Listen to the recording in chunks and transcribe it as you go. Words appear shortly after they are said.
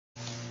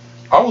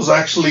I was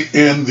actually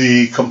in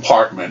the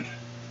compartment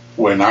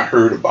when I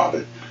heard about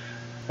it.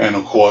 And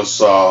of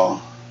course,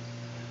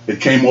 it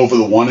came over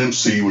the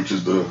 1MC, which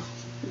is the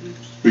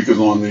speakers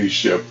on the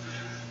ship,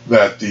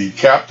 that the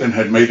captain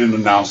had made an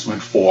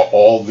announcement for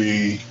all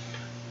the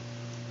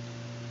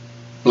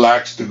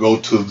blacks to go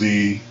to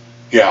the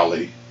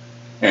galley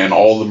and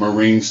all the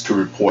Marines to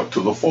report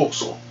to the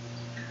forecastle.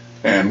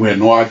 And we had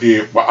no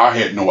idea, I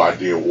had no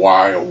idea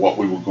why or what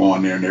we were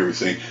going there and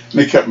everything. And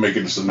they kept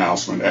making this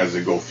announcement as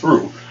they go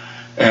through.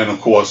 And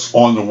of course,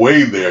 on the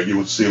way there, you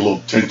would see a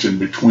little tension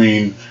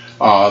between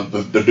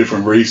the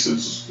different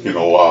races. You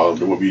know,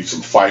 there would be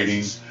some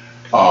fighting,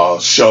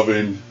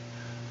 shoving,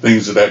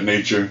 things of that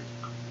nature.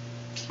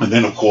 And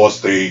then, of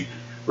course, they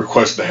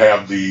request to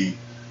have the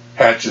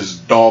hatches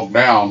dogged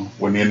down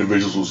when the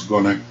individuals was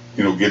going to,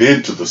 you know, get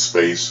into the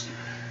space.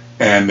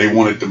 And they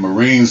wanted the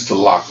Marines to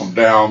lock them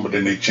down, but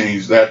then they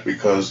changed that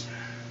because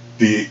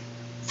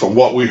from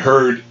what we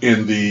heard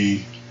in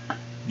the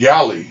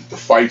galley, the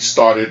fight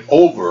started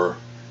over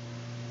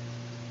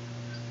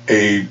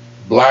a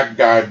black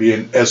guy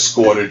being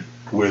escorted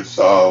with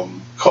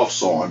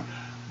cuffs on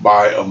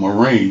by a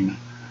Marine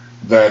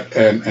that,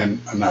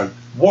 and I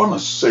want to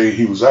say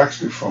he was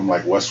actually from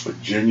like West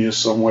Virginia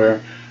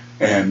somewhere,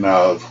 and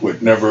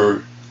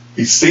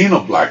he's seen a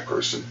black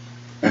person,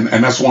 and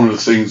that's one of the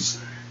things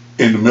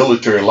in the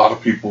military. A lot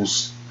of people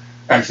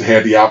actually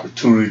had the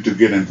opportunity to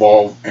get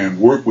involved and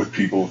work with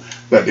people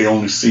that they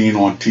only seen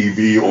on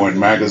TV or in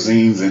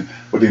magazines,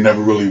 but they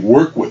never really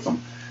worked with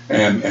them.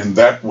 And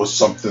that was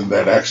something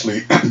that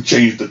actually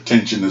changed the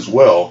tension as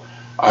well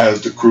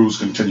as the cruise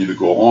continued to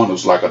go on. It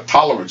was like a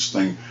tolerance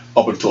thing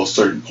up until a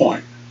certain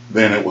point.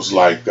 Then it was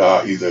like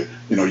either,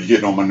 you know, you're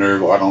getting on my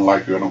nerve, or I don't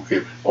like you, I don't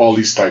care. All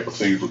these type of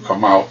things would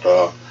come out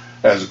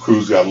as the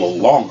cruise got a little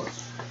longer.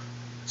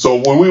 So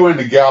when we were in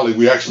the galley,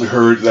 we actually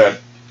heard that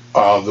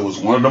there was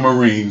one of the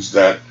Marines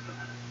that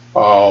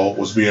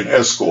was being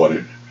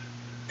escorted.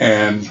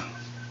 And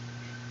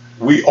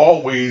we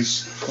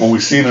always, when we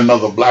seen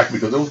another black,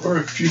 because there was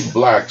very few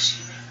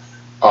blacks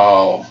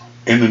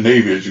in the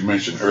Navy, as you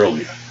mentioned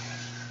earlier.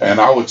 And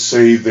I would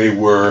say they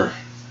were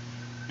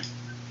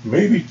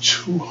maybe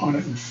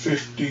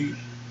 250,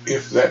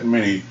 if that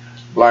many,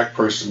 black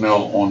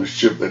personnel on the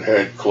ship that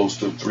had close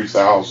to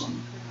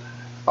 3,000.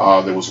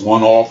 There was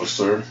one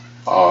officer,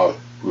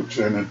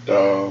 Lieutenant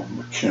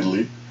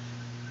McKinley,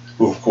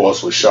 who of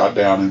course was shot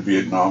down in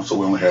Vietnam, so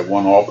we only had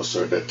one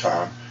officer at that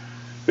time.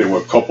 There were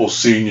a couple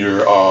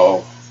senior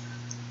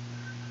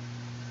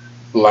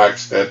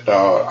blacks that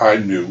I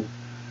knew,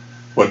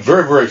 but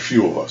very, very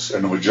few of us,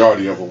 and the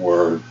majority of them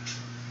were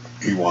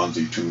E1s,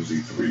 E2s,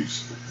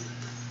 E3s.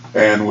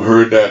 And we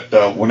heard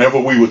that whenever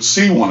we would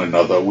see one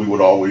another, we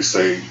would always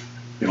say,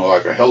 you know,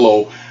 like a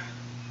hello.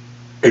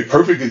 A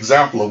perfect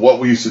example of what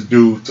we used to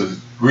do to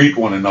greet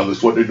one another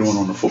is what they're doing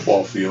on the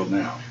football field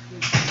now.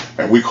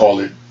 And we call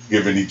it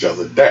giving each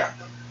other dap.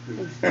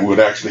 And we'd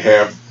actually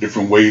have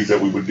different ways that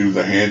we would do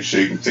the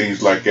handshake and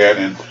things like that.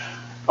 And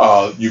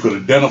you could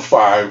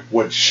identify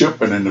what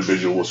ship an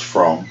individual was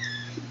from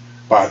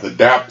by the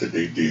dap that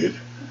they did.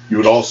 You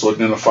would also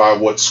identify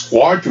what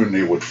squadron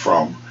they were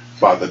from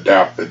by the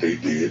dap that they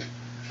did.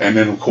 And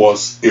then, of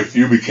course, if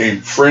you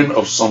became friend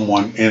of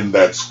someone in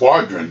that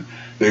squadron,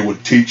 they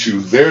would teach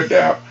you their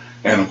dap.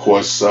 And of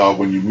course,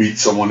 when you meet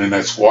someone in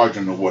that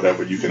squadron or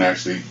whatever, you can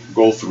actually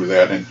go through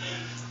that. And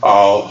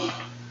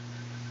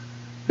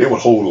they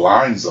would hold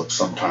lines up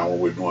sometime when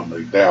we're doing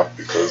the dap,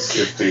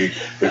 because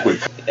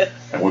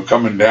if we're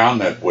coming down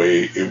that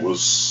way, it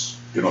was,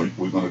 you know,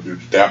 we're going to do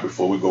the dap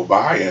before we go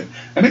by,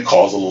 and it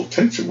caused a little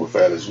tension with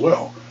that as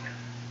well.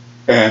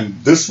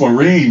 And this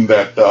Marine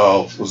that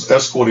was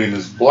escorting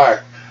this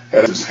black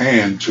had his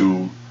hand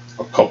to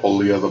a couple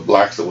of the other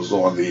blacks that was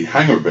on the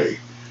hangar bay.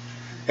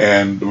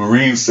 And the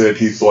Marine said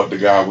he thought the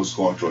guy was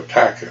going to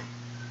attack him.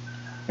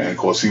 And of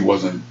course, he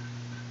wasn't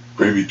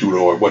privy to it,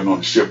 or wasn't on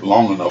the ship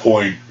long enough.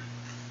 Point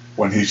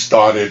when he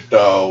started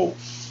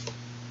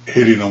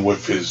hitting him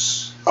with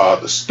his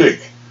the stick,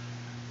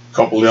 a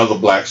couple of the other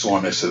blacks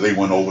on there said they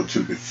went over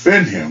to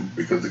defend him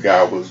because the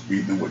guy was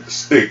beating him with the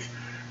stick.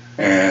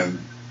 And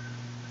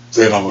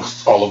then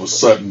all of a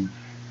sudden,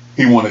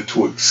 he wanted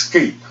to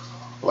escape.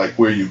 Like,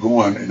 where are you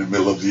going in the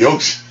middle of the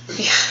ocean?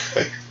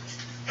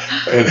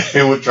 And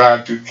they were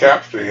trying to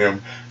capture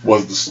him,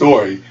 was the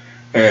story.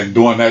 And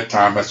during that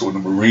time, that's when the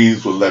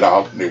Marines were let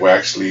out, and they were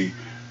actually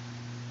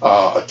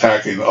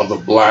attacking other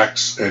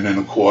blacks. And then,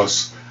 of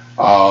course,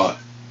 and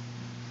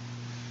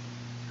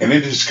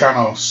it just kind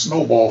of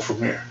snowballed from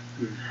there.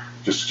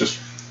 Just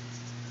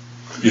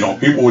you know,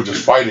 people were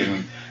just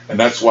fighting, and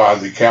that's why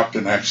the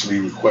captain actually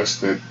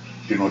requested,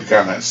 you know, to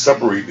kind of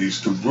separate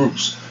these two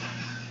groups.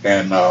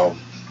 And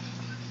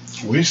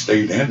we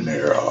stayed in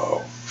there.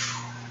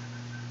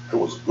 It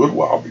was a good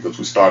while, because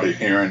we started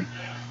hearing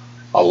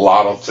a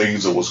lot of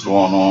things that was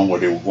going on, where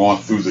they were going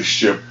through the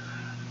ship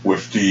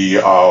with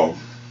the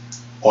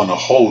on the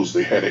hose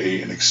they had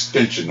an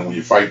extension, and when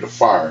you fight the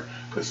fire,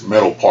 this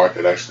metal part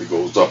that actually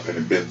goes up and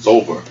it bends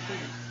over.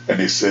 And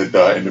they said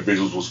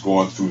individuals was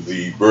going through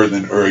the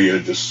berthing area,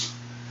 just,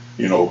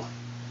 you know,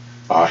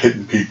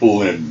 hitting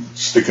people and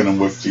sticking them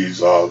with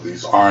these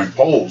iron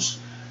poles,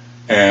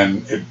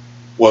 and it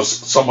was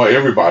some of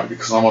everybody,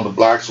 because some of the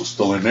blacks were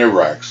still in their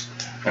racks,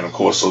 and of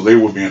course, so they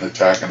were being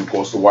attacked, and of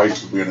course the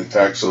whites were being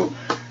attacked. So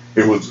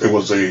it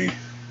was a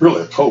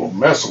really a total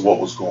mess of what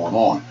was going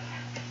on.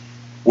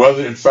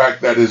 Whether in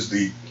fact that is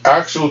the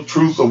actual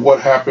truth of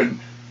what happened,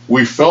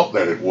 we felt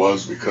that it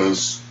was,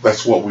 because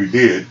that's what we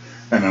did.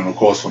 And then of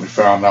course when we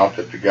found out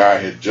that the guy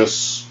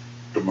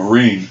the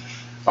Marine,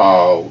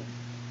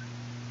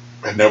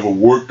 had never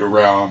worked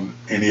around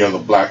any other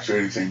blacks or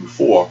anything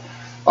before,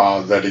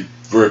 that it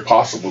very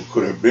possible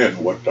could have been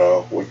what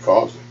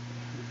caused it.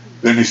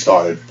 Then they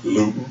started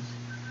looting.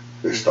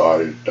 They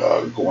started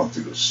going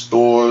through the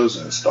stores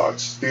and started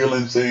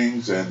stealing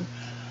things. And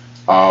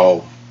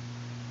to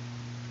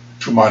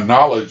my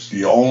knowledge,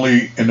 the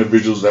only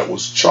individuals that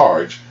was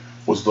charged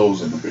was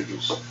those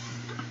individuals.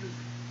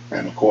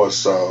 And of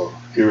course,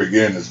 here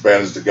again, as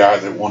bad as the guy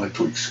that wanted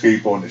to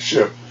escape on the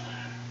ship,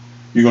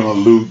 you're going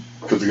to loot,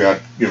 because they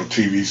got,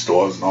 TV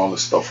stores and all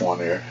this stuff on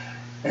there.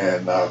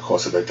 And of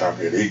course, at that time,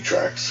 they had 8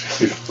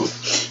 tracks.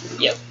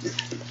 Yep.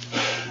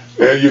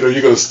 And you're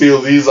going to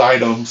steal these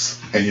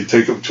items, and you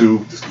take them to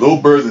this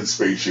little berthing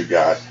space you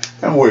got.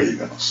 And where are you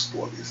going to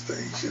store these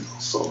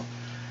things? So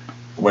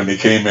when they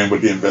came in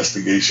with the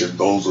investigation,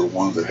 those are the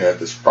ones that had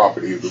this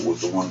property. That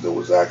was the one that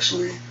was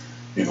actually,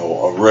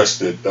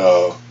 arrested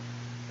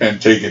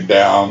and taken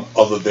down.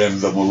 Other than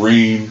the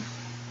Marine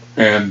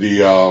and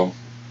the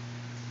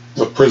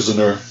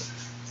prisoner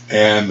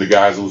and the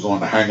guys that was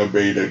on the hangar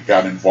bay that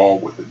got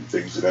involved with it and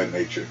things of that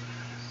nature,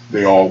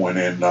 they all went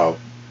in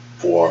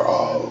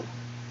for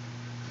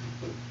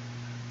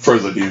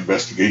further the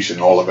investigation.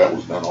 All of that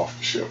was done off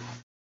the ship.